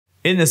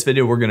In this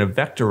video, we're gonna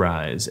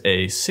vectorize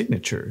a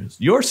signature,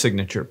 your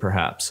signature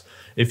perhaps.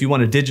 If you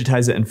wanna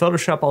digitize it in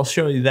Photoshop, I'll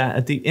show you that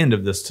at the end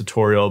of this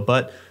tutorial,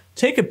 but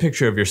take a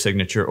picture of your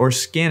signature or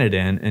scan it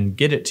in and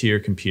get it to your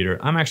computer.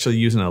 I'm actually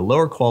using a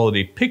lower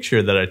quality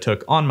picture that I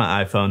took on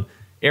my iPhone,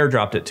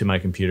 airdropped it to my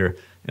computer,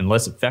 and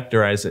let's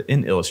vectorize it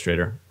in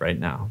Illustrator right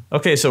now.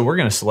 Okay, so we're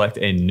gonna select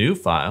a new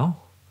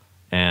file,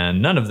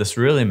 and none of this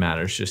really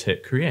matters, just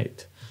hit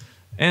create.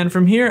 And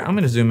from here, I'm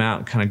gonna zoom out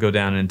and kind of go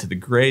down into the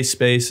gray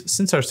space.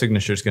 Since our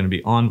signature is gonna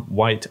be on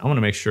white, I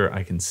wanna make sure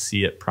I can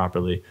see it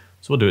properly.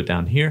 So we'll do it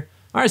down here.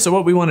 All right, so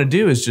what we wanna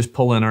do is just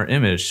pull in our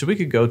image. So we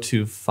could go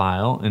to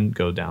File and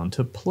go down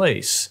to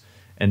Place.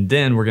 And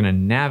then we're gonna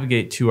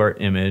navigate to our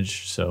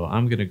image. So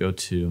I'm gonna go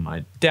to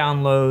my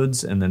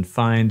downloads and then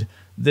find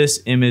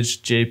this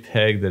image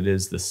JPEG that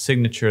is the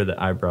signature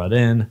that I brought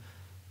in,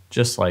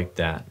 just like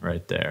that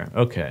right there.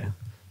 Okay.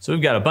 So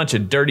we've got a bunch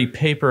of dirty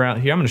paper out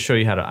here. I'm gonna show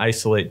you how to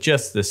isolate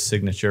just this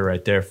signature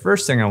right there.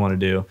 First thing I wanna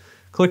do,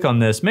 click on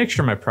this, make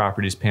sure my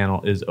properties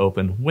panel is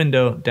open,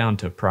 window down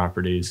to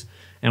properties.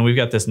 And we've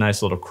got this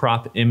nice little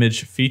crop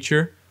image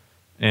feature.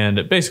 And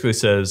it basically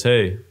says,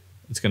 hey,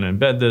 it's gonna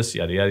embed this,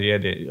 yada, yada,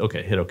 yada.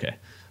 Okay, hit okay,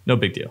 no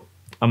big deal.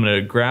 I'm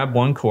gonna grab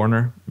one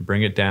corner,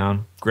 bring it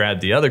down, grab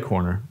the other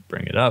corner,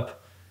 bring it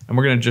up. And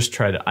we're gonna just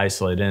try to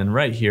isolate in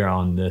right here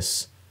on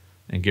this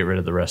and get rid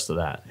of the rest of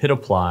that. Hit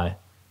apply.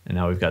 And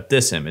now we've got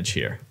this image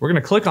here. We're gonna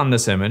click on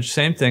this image,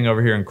 same thing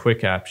over here in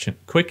quick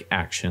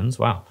actions,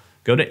 wow.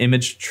 Go to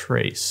image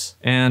trace.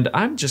 And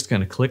I'm just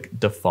gonna click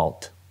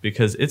default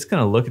because it's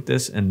gonna look at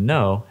this and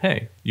know,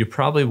 hey, you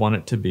probably want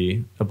it to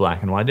be a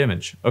black and white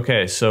image.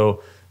 Okay,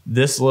 so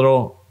this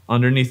little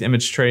underneath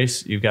image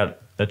trace, you've got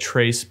a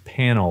trace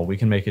panel. We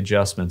can make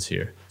adjustments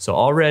here. So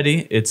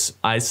already it's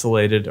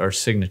isolated our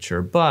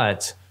signature,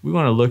 but we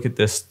wanna look at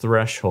this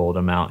threshold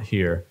amount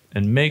here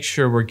and make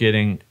sure we're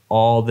getting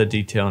all the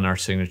detail in our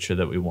signature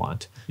that we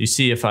want. You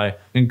see, if I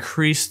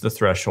increase the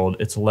threshold,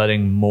 it's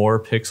letting more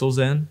pixels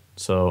in.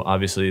 So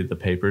obviously the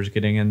paper is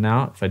getting in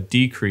now. If I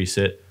decrease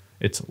it,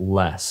 it's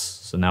less.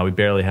 So now we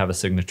barely have a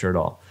signature at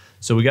all.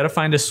 So we gotta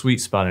find a sweet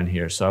spot in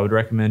here. So I would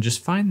recommend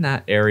just find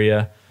that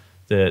area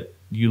that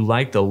you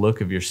like the look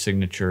of your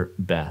signature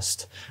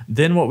best.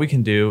 Then what we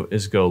can do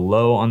is go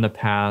low on the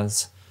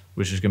paths,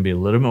 which is gonna be a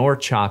little bit more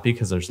choppy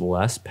because there's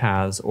less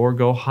paths, or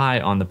go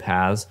high on the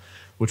paths,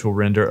 which will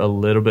render a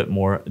little bit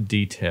more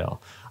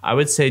detail. I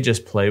would say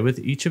just play with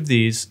each of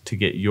these to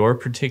get your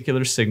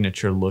particular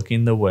signature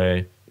looking the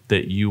way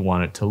that you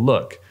want it to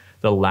look.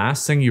 The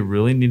last thing you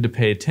really need to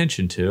pay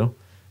attention to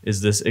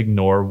is this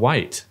ignore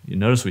white. You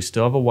notice we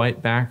still have a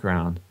white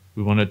background.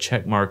 We want to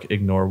check mark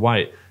ignore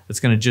white. It's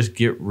going to just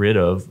get rid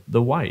of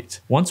the white.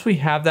 Once we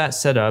have that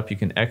set up, you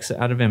can exit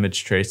out of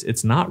image trace.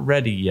 It's not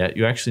ready yet.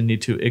 You actually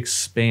need to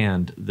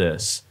expand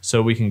this.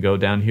 So we can go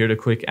down here to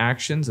quick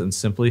actions and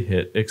simply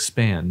hit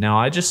expand. Now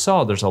I just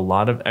saw there's a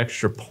lot of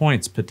extra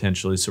points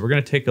potentially. So we're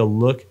going to take a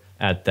look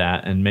at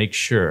that and make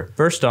sure.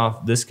 First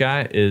off, this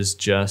guy is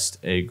just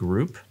a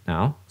group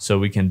now. So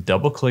we can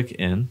double click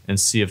in and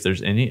see if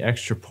there's any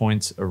extra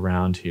points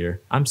around here.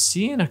 I'm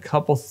seeing a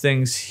couple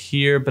things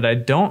here, but I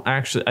don't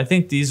actually, I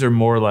think these are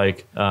more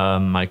like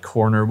my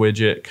corner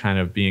widget kind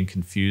of being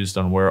confused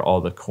on where all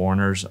the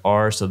corners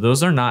are. So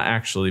those are not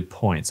actually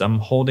points. I'm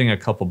holding a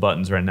couple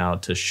buttons right now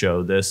to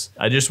show this.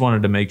 I just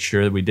wanted to make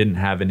sure that we didn't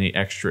have any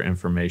extra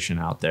information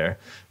out there.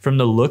 From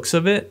the looks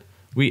of it,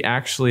 we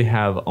actually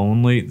have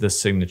only the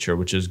signature,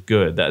 which is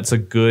good. That's a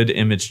good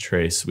image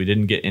trace. We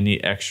didn't get any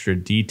extra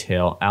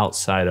detail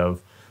outside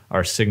of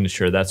our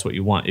signature. That's what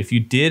you want. If you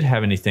did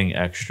have anything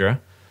extra,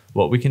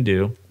 what we can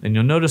do, and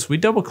you'll notice we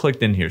double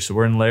clicked in here. So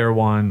we're in layer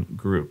 1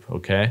 group,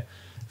 okay?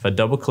 If I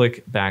double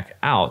click back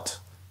out,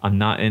 I'm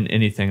not in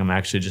anything. I'm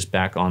actually just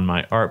back on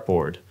my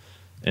artboard.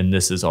 And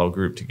this is all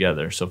grouped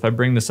together. So if I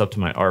bring this up to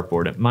my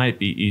artboard, it might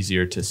be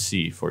easier to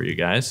see for you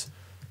guys.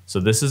 So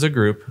this is a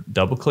group,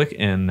 double click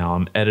in. Now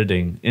I'm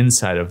editing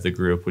inside of the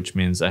group, which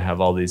means I have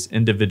all these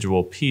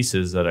individual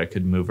pieces that I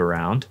could move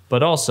around.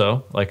 But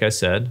also, like I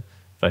said,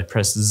 if I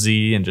press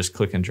Z and just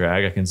click and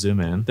drag, I can zoom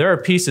in. There are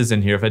pieces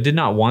in here. If I did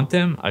not want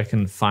them, I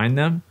can find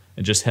them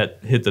and just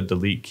hit the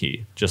delete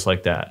key, just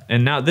like that.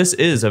 And now this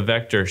is a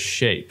vector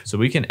shape. So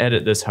we can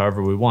edit this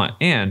however we want.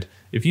 And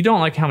if you don't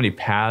like how many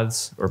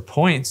paths or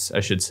points, I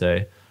should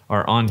say,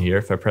 are on here,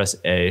 if I press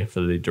A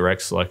for the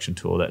direct selection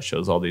tool that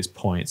shows all these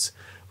points,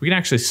 we can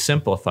actually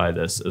simplify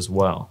this as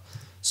well.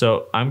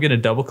 So I'm gonna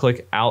double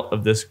click out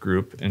of this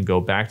group and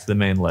go back to the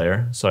main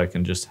layer so I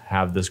can just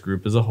have this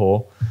group as a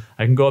whole.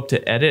 I can go up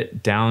to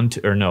edit down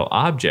to, or no,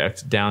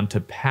 object down to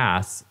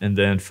path and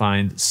then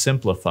find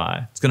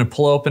simplify. It's gonna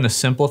pull open a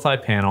simplify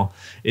panel.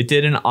 It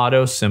did an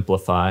auto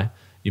simplify.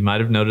 You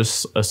might have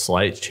noticed a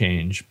slight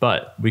change,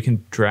 but we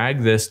can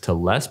drag this to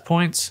less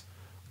points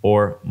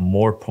or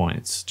more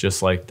points,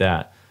 just like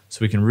that.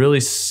 So we can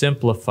really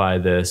simplify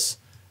this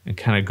and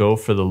kind of go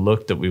for the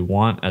look that we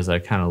want. As I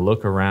kind of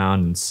look around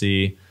and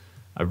see,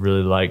 I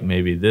really like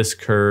maybe this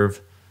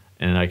curve,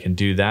 and I can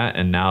do that.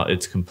 And now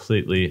it's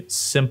completely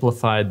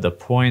simplified the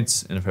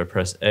points. And if I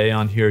press A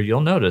on here,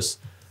 you'll notice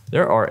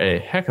there are a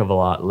heck of a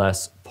lot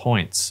less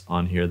points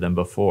on here than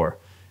before.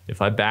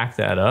 If I back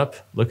that up,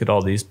 look at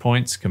all these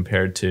points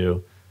compared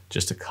to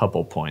just a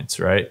couple points,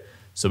 right?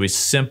 So we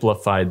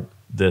simplified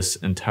this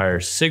entire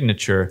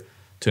signature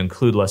to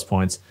include less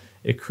points.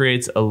 It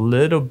creates a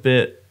little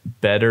bit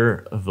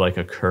better of like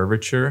a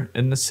curvature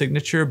in the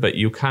signature, but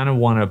you kind of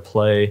want to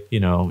play, you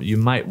know, you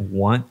might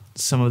want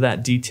some of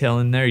that detail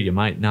in there. You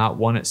might not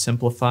want it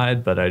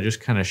simplified, but I just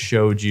kind of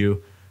showed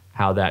you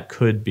how that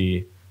could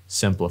be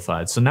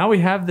simplified. So now we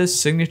have this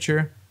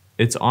signature.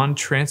 It's on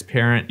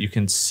transparent. You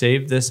can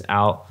save this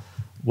out.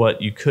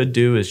 What you could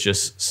do is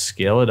just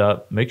scale it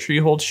up. Make sure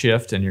you hold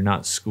shift and you're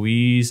not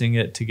squeezing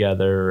it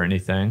together or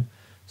anything.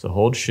 So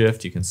hold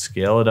shift, you can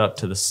scale it up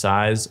to the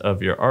size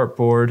of your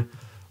artboard,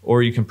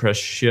 or you can press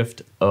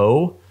shift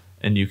O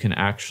and you can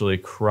actually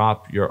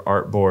crop your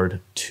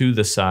artboard to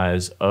the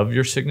size of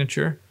your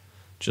signature,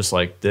 just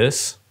like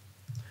this.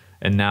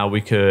 And now we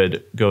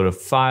could go to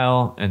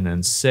file and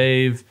then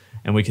save,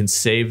 and we can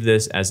save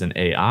this as an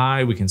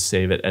AI, we can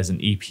save it as an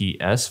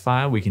EPS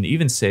file, we can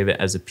even save it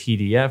as a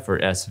PDF or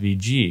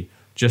SVG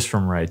just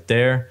from right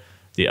there.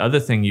 The other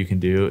thing you can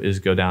do is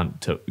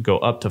go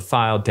up to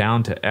file,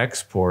 down to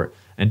export,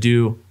 and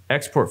do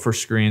export for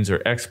screens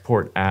or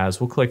export as.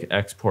 We'll click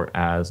export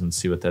as and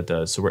see what that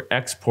does. So we're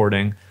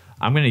exporting.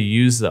 I'm going to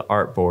use the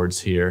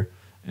artboards here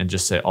and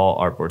just say all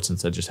artboards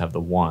since I just have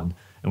the one.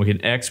 And we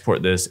can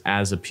export this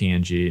as a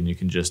PNG, and you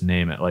can just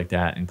name it like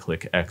that and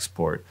click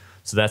export.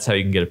 So that's how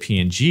you can get a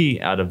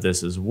PNG out of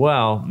this as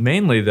well.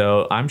 Mainly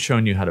though, I'm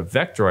showing you how to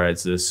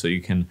vectorize this so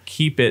you can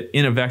keep it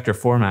in a vector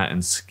format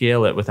and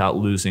scale it without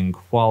losing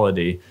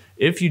quality.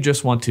 If you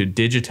just want to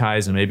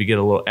digitize and maybe get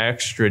a little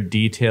extra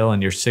detail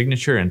in your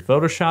signature in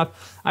Photoshop,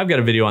 I've got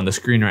a video on the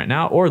screen right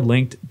now or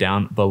linked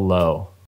down below.